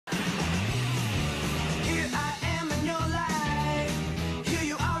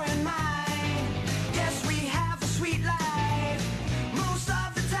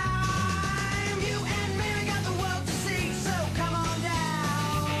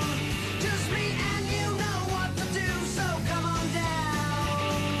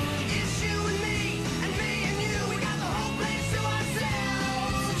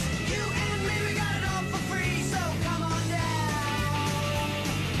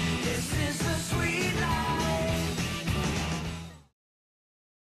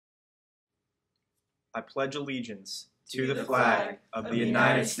I pledge allegiance to the flag of the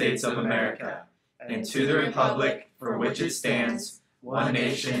United States of America and to the republic for which it stands, one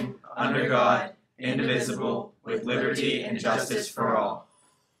nation, under God, indivisible, with liberty and justice for all.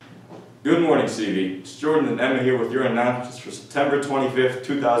 Good morning, CV. It's Jordan and Emma here with your announcements for September 25th,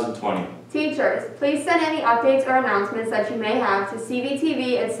 2020. Teachers, please send any updates or announcements that you may have to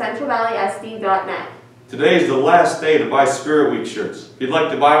cvtv@centralvalleysd.net. Today is the last day to buy Spirit Week shirts. If you'd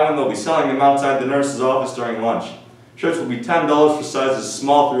like to buy one, they'll be selling them outside the nurse's office during lunch. Shirts will be $10 for sizes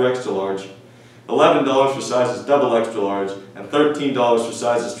small through extra large, $11 for sizes double extra large, and $13 for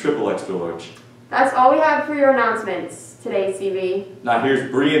sizes triple extra large. That's all we have for your announcements today, CV. Now here's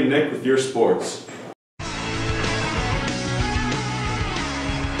Bree and Nick with your sports.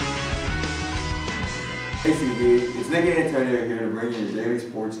 Hey CV, it's Nick and Antonio here to bring you your daily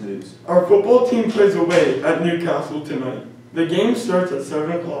sports news. Our football team plays away at Newcastle tonight. The game starts at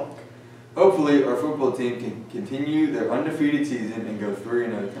 7 o'clock. Hopefully our football team can continue their undefeated season and go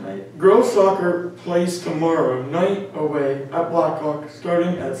 3-0 tonight. Girls soccer plays tomorrow night away at Blackhawk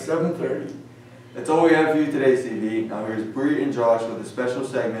starting at 7:30. That's all we have for you today, CV. Now here's Bree and Josh with a special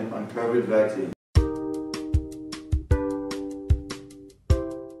segment on COVID vaccine.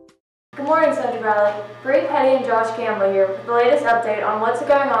 Good morning, Central Valley. Bree Petty and Josh Campbell here with the latest update on what's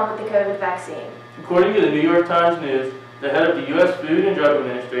going on with the COVID vaccine. According to the New York Times News, the head of the U.S. Food and Drug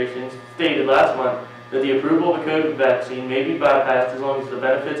Administration stated last month that the approval of the COVID vaccine may be bypassed as long as the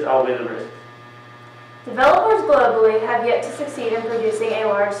benefits outweigh the risks. Developers globally have yet to succeed in producing a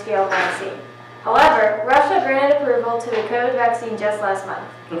large-scale vaccine. However, Russia granted approval to the COVID vaccine just last month.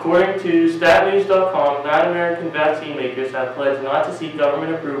 According to StatNews.com, 9 American vaccine makers have pledged not to seek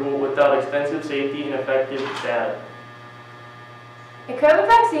government approval without extensive safety and effective data. A COVID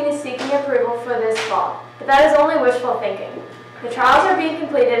vaccine is seeking approval for this fall, but that is only wishful thinking. The trials are being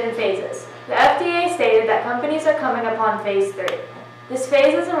completed in phases. The FDA stated that companies are coming upon phase 3. This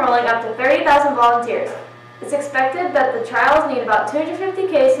phase is enrolling up to 30,000 volunteers. It's expected that the trials need about 250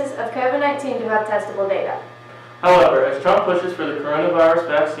 cases of COVID-19 to have testable data. However, as Trump pushes for the coronavirus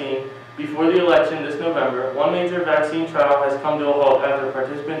vaccine before the election this November, one major vaccine trial has come to a halt after a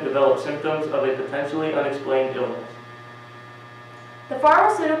participant developed symptoms of a potentially unexplained illness. The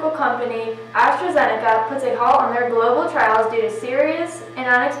pharmaceutical company AstraZeneca puts a halt on their global trials due to serious and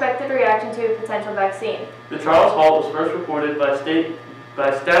unexpected reaction to a potential vaccine. The trial's halt was first reported by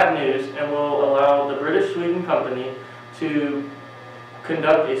Stat News and will allow the British Sweden company to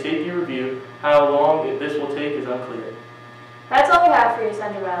conduct a safety review. How long this will take is unclear. That's all we have for you,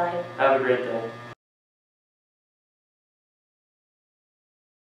 Central Valley. Have a great day.